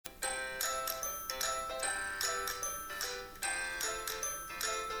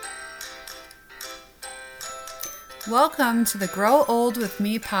Welcome to the Grow Old With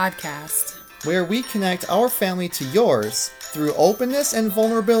Me podcast, where we connect our family to yours through openness and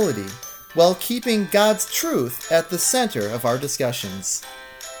vulnerability while keeping God's truth at the center of our discussions.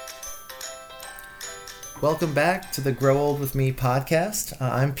 Welcome back to the Grow Old With Me podcast.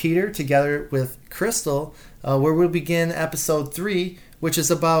 I'm Peter, together with Crystal, where we'll begin episode 3, which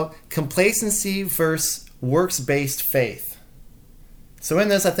is about complacency versus works-based faith. So in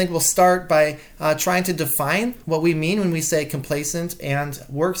this, I think we'll start by trying to define what we mean when we say complacent and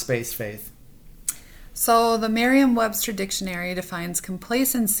works-based faith. So the Merriam-Webster Dictionary defines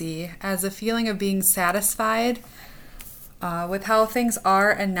complacency as a feeling of being satisfied with how things are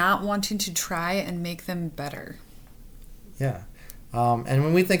and not wanting to try and make them better. Yeah. And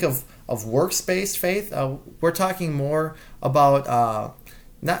when we think of works-based faith, we're talking more about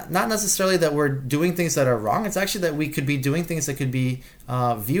not necessarily that we're doing things that are wrong. It's actually that we could be doing things that could be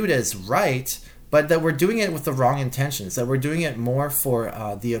viewed as right, but that we're doing it with the wrong intentions, that we're doing it more for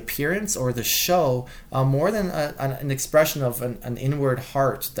the appearance or the show, more than an expression of an inward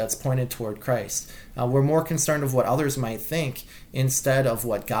heart that's pointed toward Christ. We're more concerned of what others might think instead of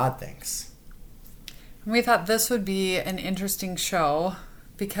what God thinks. We thought this would be an interesting show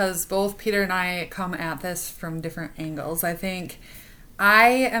because both Peter and I come at this from different angles. I think I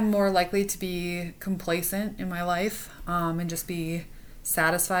am more likely to be complacent in my life and just be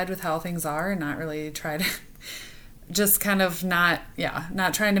satisfied with how things are and not really try to just kind of not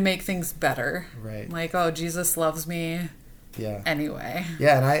trying to make things better. Right. Like, oh, Jesus loves me anyway.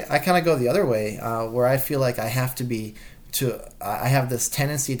 Yeah, and I kind of go the other way where I feel like I have this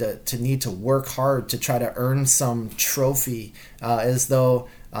tendency to need to work hard to try to earn some trophy as though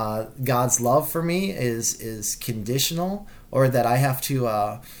God's love for me is conditional, or that I have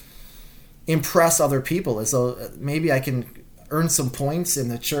to impress other people as though maybe I can earn some points in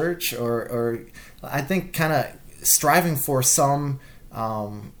the church, or I think kind of striving for some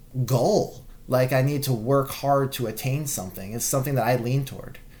goal, like I need to work hard to attain something, is something that I lean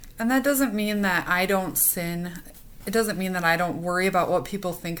toward. And that doesn't mean that I don't sin. It doesn't mean that I don't worry about what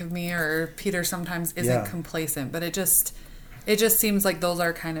people think of me, or Peter sometimes isn't complacent, but it just seems like those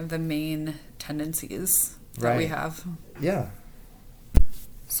are kind of the main tendencies that we have. Yeah.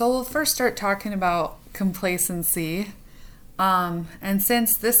 So we'll first start talking about complacency. And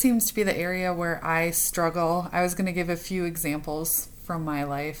since this seems to be the area where I struggle, I was going to give a few examples from my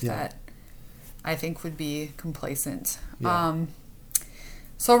life that I think would be complacent. Yeah.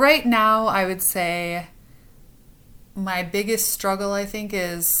 So right now, I would say my biggest struggle, I think,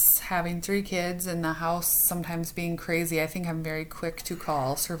 is having 3 kids and the house sometimes being crazy. I think I'm very quick to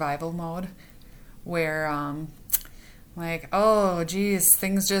call survival mode, where like, oh, geez,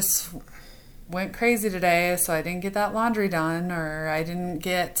 things just went crazy today, so I didn't get that laundry done, or I didn't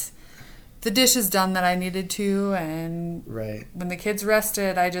get the dishes done that I needed to, and when the kids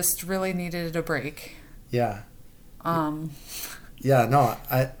rested, I just really needed a break. Yeah. Yeah, no,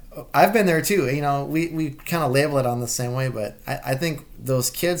 I've been there too. You know, we kind of label it on the same way, but I think those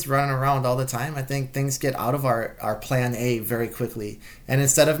kids running around all the time, I think things get out of our plan A very quickly. And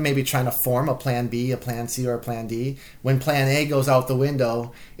instead of maybe trying to form a plan B, a plan C, or a plan D, when plan A goes out the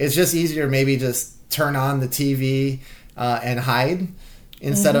window, it's just easier maybe just turn on the TV and hide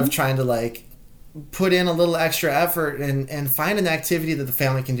instead of trying to put in a little extra effort and find an activity that the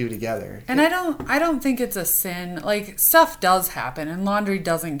family can do together. And I don't think it's a sin. Like, stuff does happen, and laundry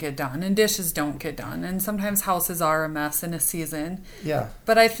doesn't get done, and dishes don't get done, and sometimes houses are a mess in a season. Yeah.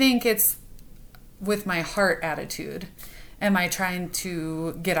 But I think it's with my heart attitude. Am I trying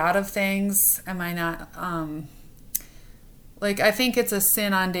to get out of things? Am I not... I think it's a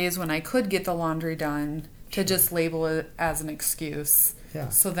sin on days when I could get the laundry done to just label it as an excuse. Yeah.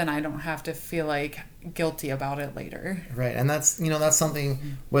 So then I don't have to feel guilty about it later. Right, and that's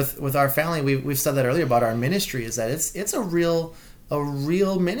something with our family. We've said that earlier about our ministry, is that it's a real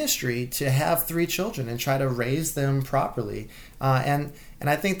ministry to have 3 children and try to raise them properly. And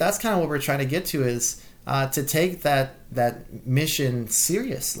I think that's kind of what we're trying to get to, is to take that mission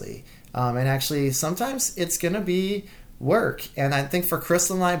seriously. And actually, sometimes it's going to be work. And I think for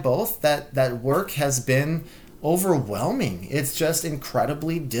Crystal and I both, that work has been overwhelming. It's just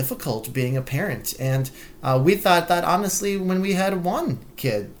incredibly difficult being a parent. And we thought that, honestly, when we had 1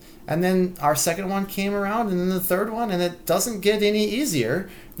 kid. And then our second one came around, and then the third one, and it doesn't get any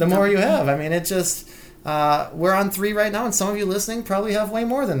easier the more you have. I mean, it just... we're on 3 right now, and some of you listening probably have way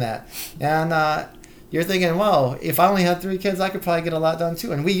more than that. And you're thinking, well, if I only had 3 kids, I could probably get a lot done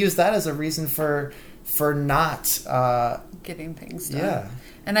too. And we use that as a reason for not... getting things done. Yeah.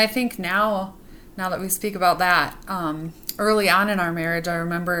 And I think now that we speak about that, early on in our marriage, I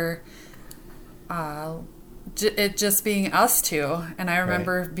remember it just being us two. And I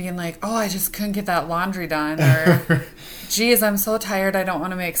remember being like, oh, I just couldn't get that laundry done. Or, geez, I'm so tired. I don't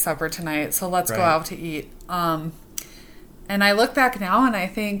want to make supper tonight. So let's go out to eat. And I look back now and I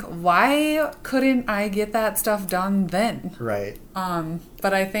think, why couldn't I get that stuff done then? Right.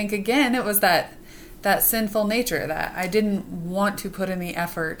 But I think, again, it was that sinful nature that I didn't want to put in the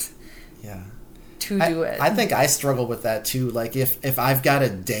effort to do it. I think I struggle with that too. Like if I've got a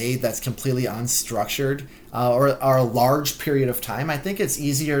day that's completely unstructured or a large period of time, I think it's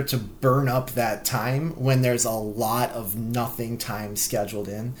easier to burn up that time when there's a lot of nothing time scheduled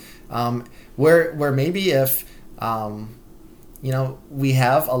in. Where maybe if we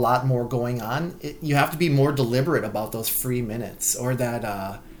have a lot more going on, you have to be more deliberate about those free minutes or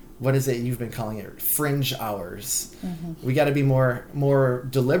that what is it you've been calling it, fringe hours. Mm-hmm. We got to be more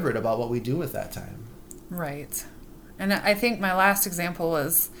deliberate about what we do with that time. Right. And I think my last example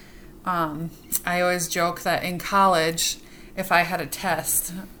was I always joke that in college, if I had a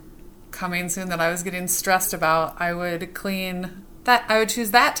test coming soon that I was getting stressed about, I would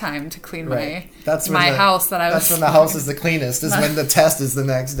choose that time to clean my house that I was. That's when the house is the cleanest, is when the test is the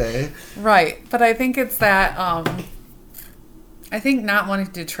next day. Right. But I think it's that I think not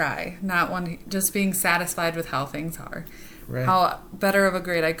wanting to try, just being satisfied with how things are. Right. How better of a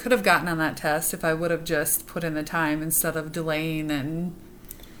grade I could have gotten on that test if I would have just put in the time instead of delaying and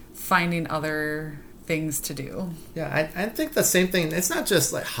finding other things to do. Yeah, I think the same thing. It's not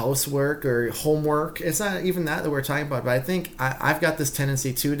just like housework or homework. It's not even that we're talking about. But I think I've got this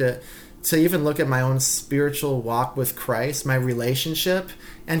tendency too to even look at my own spiritual walk with Christ, my relationship,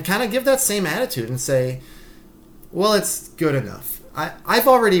 and kind of give that same attitude and say, well, it's good enough. I've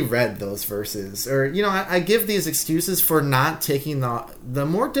already read those verses. Or, I give these excuses for not taking the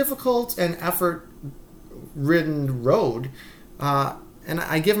more difficult and effort-ridden road. And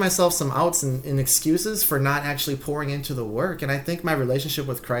I give myself some outs and excuses for not actually pouring into the work. And I think my relationship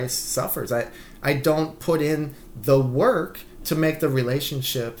with Christ suffers. I don't put in the work to make the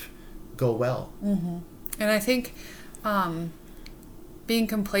relationship go well. Mm-hmm. And I think being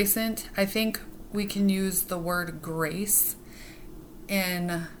complacent, I think we can use the word grace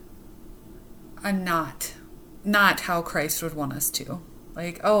in a not how Christ would want us to.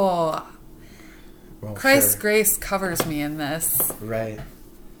 Like, Christ's grace covers me in this. Right.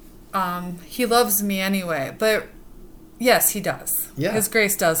 He loves me anyway. But yes, he does. Yeah. His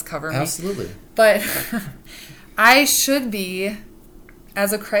grace does cover me. Absolutely. But I should be,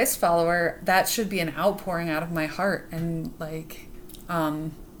 as a Christ follower, that should be an outpouring out of my heart. And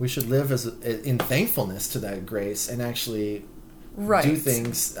we should live in thankfulness to that grace and actually do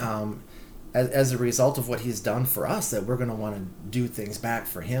things as a result of what he's done for us, that we're going to want to do things back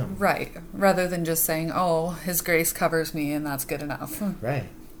for him. Right. Rather than just saying, his grace covers me and that's good enough. Right.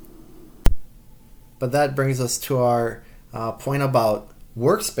 But that brings us to our point about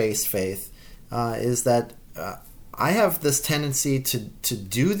works-based faith, is that I have this tendency to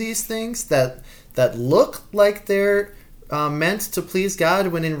do these things that look like they're meant to please God,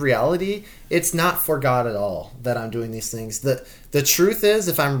 when in reality it's not for God at all that I'm doing these things. The truth is,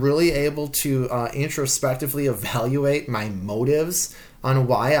 if I'm really able to introspectively evaluate my motives on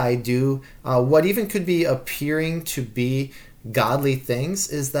why I do what even could be appearing to be godly things,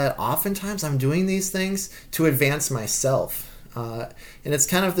 is that oftentimes I'm doing these things to advance myself. And it's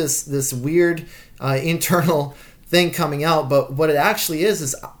kind of this weird internal thing coming out, but what it actually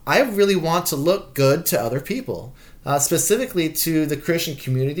is I really want to look good to other people. Specifically to the Christian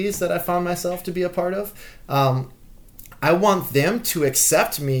communities that I found myself to be a part of. I want them to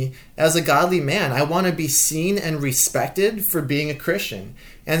accept me as a godly man. I want to be seen and respected for being a Christian.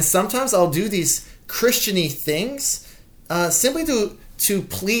 And sometimes I'll do these Christian-y things simply to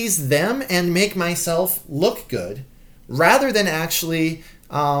please them and make myself look good, rather than actually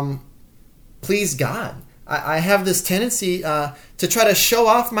please God. I have this tendency to try to show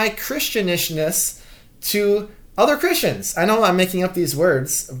off my Christianishness to other Christians. I know I'm making up these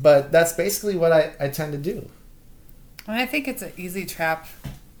words, but that's basically what I tend to do. And I think it's an easy trap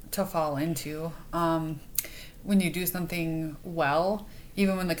to fall into. When you do something well,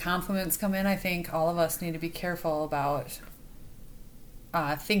 even when the compliments come in, I think all of us need to be careful about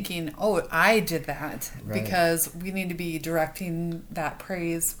thinking, I did that. Right. Because we need to be directing that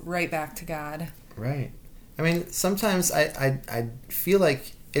praise right back to God. Right. I mean, sometimes I feel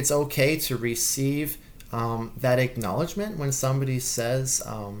like it's okay to receive that acknowledgement when somebody says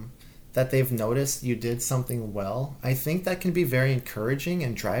that they've noticed you did something well. I think that can be very encouraging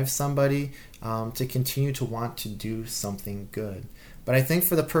and drive somebody to continue to want to do something good. But I think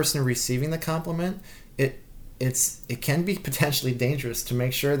for the person receiving the compliment, it can be potentially dangerous to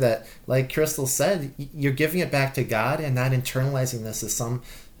make sure that, like Crystal said, you're giving it back to God and not internalizing this as some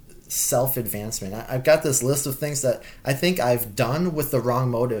self-advancement. I've got this list of things that I think I've done with the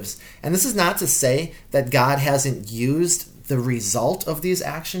wrong motives. And this is not to say that God hasn't used the result of these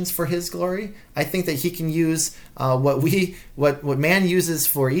actions for his glory. I think that he can use what man uses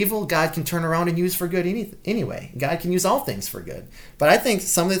for evil, God can turn around and use for good anyway. God can use all things for good. But I think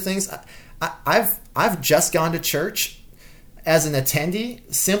some of the things I've just gone to church as an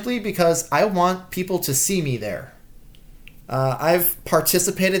attendee simply because I want people to see me there. I've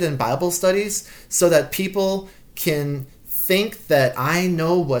participated in Bible studies so that people can think that I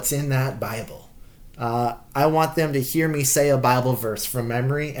know what's in that Bible. I want them to hear me say a Bible verse from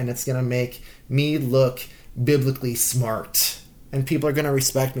memory, and it's going to make me look biblically smart. And people are going to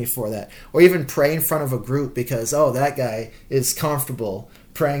respect me for that. Or even pray in front of a group because, oh, that guy is comfortable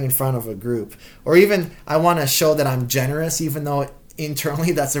praying in front of a group. Or even I want to show that I'm generous, even though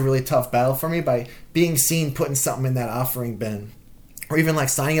internally that's a really tough battle for me, by being seen putting something in that offering bin. Or even like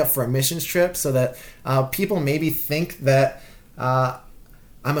signing up for a missions trip so that people maybe think that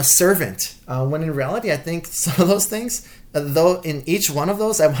I'm a servant. When in reality, I think some of those things, though in each one of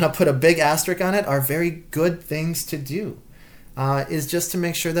those, I want to put a big asterisk on it, are very good things to do. Is just to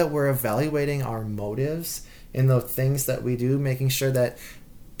make sure that we're evaluating our motives in the things that we do, making sure that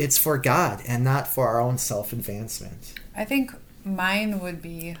it's for God and not for our own self-advancement. I think mine would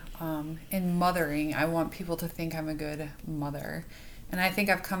be in mothering. I want people to think I'm a good mother. And I think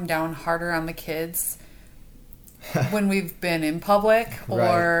I've come down harder on the kids when we've been in public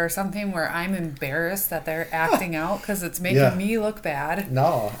or something where I'm embarrassed that they're acting out because it's making me look bad.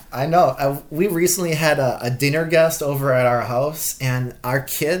 No, I know. We recently had a dinner guest over at our house, and our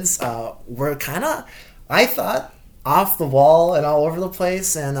kids were kind of, I thought, off the wall and all over the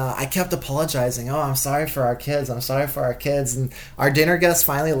place, and I kept apologizing. Oh, I'm sorry for our kids. I'm sorry for our kids. And our dinner guest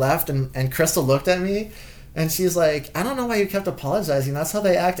finally left, and Crystal looked at me, and she's like, I don't know why you kept apologizing. That's how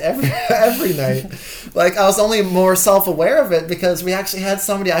they act every night. Like, I was only more self-aware of it because we actually had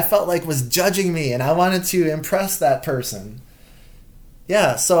somebody I felt like was judging me, and I wanted to impress that person.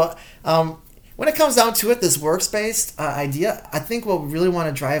 Yeah, so when it comes down to it, this works-based idea, I think what we really want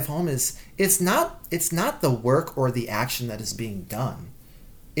to drive home is it's not the work or the action that is being done.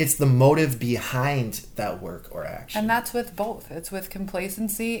 It's the motive behind that work or action. And that's with both. It's with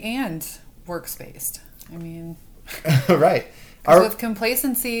complacency and works-based. I mean, right. With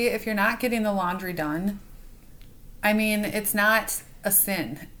complacency, if you're not getting the laundry done, I mean, it's not a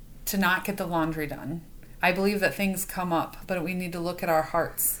sin to not get the laundry done. I believe that things come up, but we need to look at our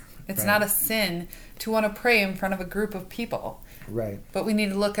hearts. It's not a sin to want to pray in front of a group of people. Right. But we need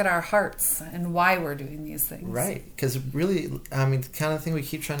to look at our hearts and why we're doing these things. Right. Because really, I mean, the kind of thing we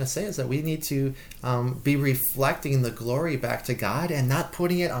keep trying to say is that we need to be reflecting the glory back to God and not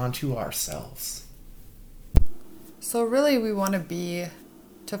putting it onto ourselves. So really we want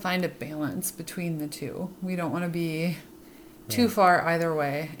to find a balance between the two. We don't want to be too far either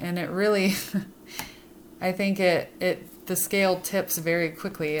way. And it really, I think the scale tips very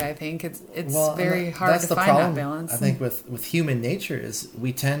quickly. I think it's very hard to find that balance. I think with human nature is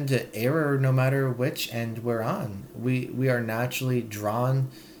we tend to err no matter which end we're on. We are naturally drawn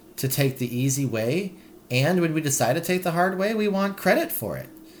to take the easy way, and when we decide to take the hard way, we want credit for it.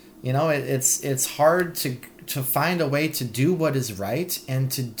 You know, it's hard to find a way to do what is right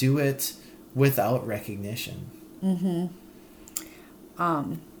and to do it without recognition. Mm-hmm.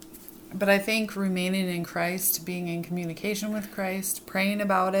 But I think remaining in Christ, being in communication with Christ, praying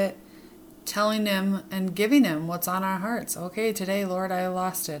about it, telling him and giving him what's on our hearts. Okay, today, Lord, I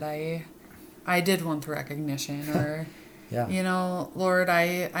lost it. I did want the recognition. Or, you know, Lord,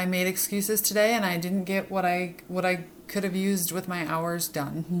 I made excuses today and I didn't get what I could have used with my hours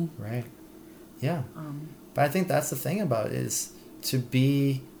done. Right. Yeah. But I think that's the thing about it, is to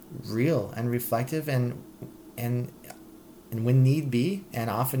be real and reflective and when need be, and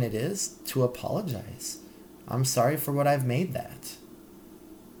often it is, to apologize. I'm sorry for what I've made that.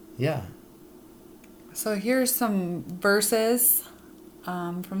 Yeah. So here's some verses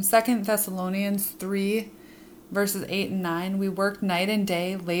from 2 Thessalonians 3, verses 8 and 9. We work night and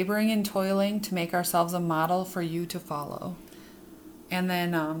day, laboring and toiling to make ourselves a model for you to follow. And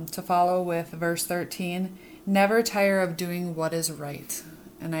then to follow with verse 13, never tire of doing what is right.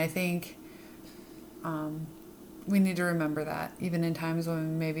 And I think we need to remember that. Even in times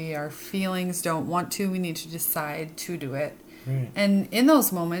when maybe our feelings don't want to, we need to decide to do it. Right. And in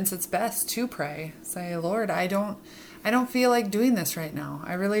those moments, it's best to pray. Say, Lord, I don't feel like doing this right now.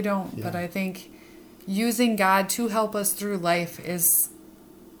 I really don't. Yeah. But I think using God to help us through life is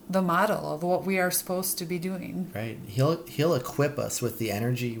the model of what we are supposed to be doing. Right. He'll equip us with the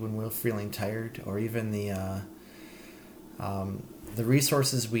energy when we're feeling tired, or even the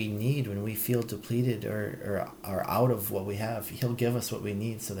resources we need when we feel depleted or are out of what we have. He'll give us what we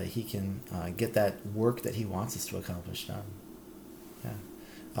need so that he can get that work that he wants us to accomplish done.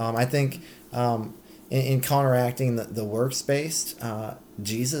 Yeah. I think in counteracting the works-based,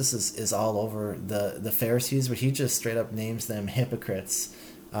 Jesus is all over the Pharisees, but he just straight up names them hypocrites,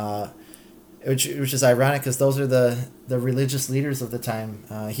 which is ironic because those are the religious leaders of the time.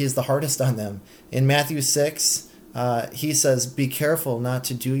 He's the hardest on them. In Matthew 6, he says, "Be careful not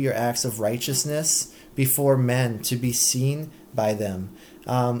to do your acts of righteousness before men to be seen by them."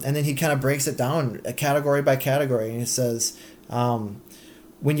 And then he kind of breaks it down category by category, and he says,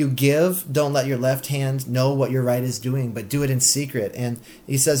 when you give, don't let your left hand know what your right is doing, but do it in secret. And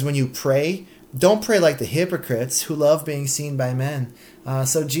he says, when you pray, don't pray like the hypocrites who love being seen by men.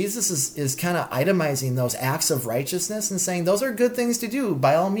 So Jesus is kind of itemizing those acts of righteousness and saying those are good things to do.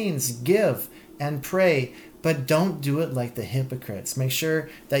 By all means, give and pray, but don't do it like the hypocrites. Make sure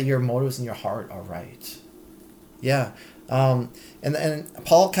that your motives in your heart are right. Yeah. And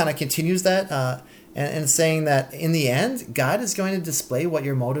Paul kind of continues that and saying that in the end, God is going to display what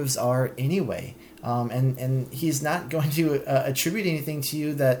your motives are anyway. And he's not going to attribute anything to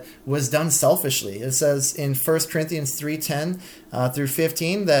you that was done selfishly. It says in 1 Corinthians 3:10 through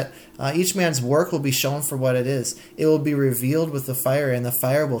 15 that each man's work will be shown for what it is. It will be revealed with the fire, and the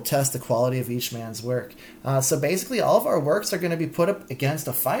fire will test the quality of each man's work. So basically, all of our works are going to be put up against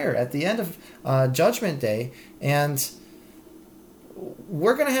a fire at the end of Judgment Day, and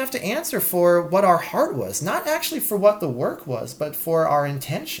we're going to have to answer for what our heart was, not actually for what the work was, but for our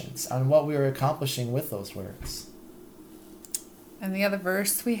intentions on what we were accomplishing with those works. And the other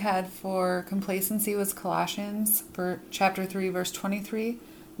verse we had for complacency was Colossians, for chapter 3, verse 23.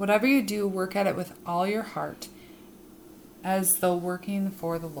 Whatever you do, work at it with all your heart, as though working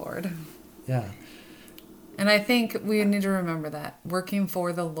for the Lord. Yeah. And I think we need to remember that, working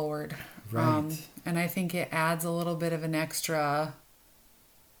for the Lord. Right. And I think it adds a little bit of an extra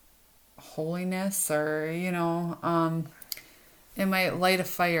holiness, or it might light a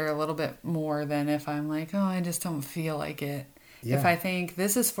fire a little bit more than if I'm like, oh, I just don't feel like it. Yeah. If I think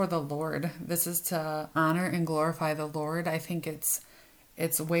this is for the Lord, this is to honor and glorify the Lord, I think it's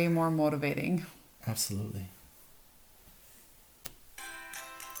way more motivating. Absolutely.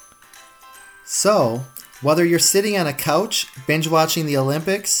 So, whether you're sitting on a couch binge watching the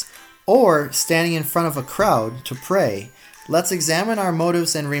Olympics or standing in front of a crowd to pray, let's examine our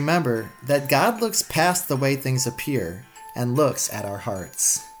motives and remember that God looks past the way things appear and looks at our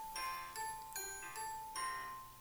hearts.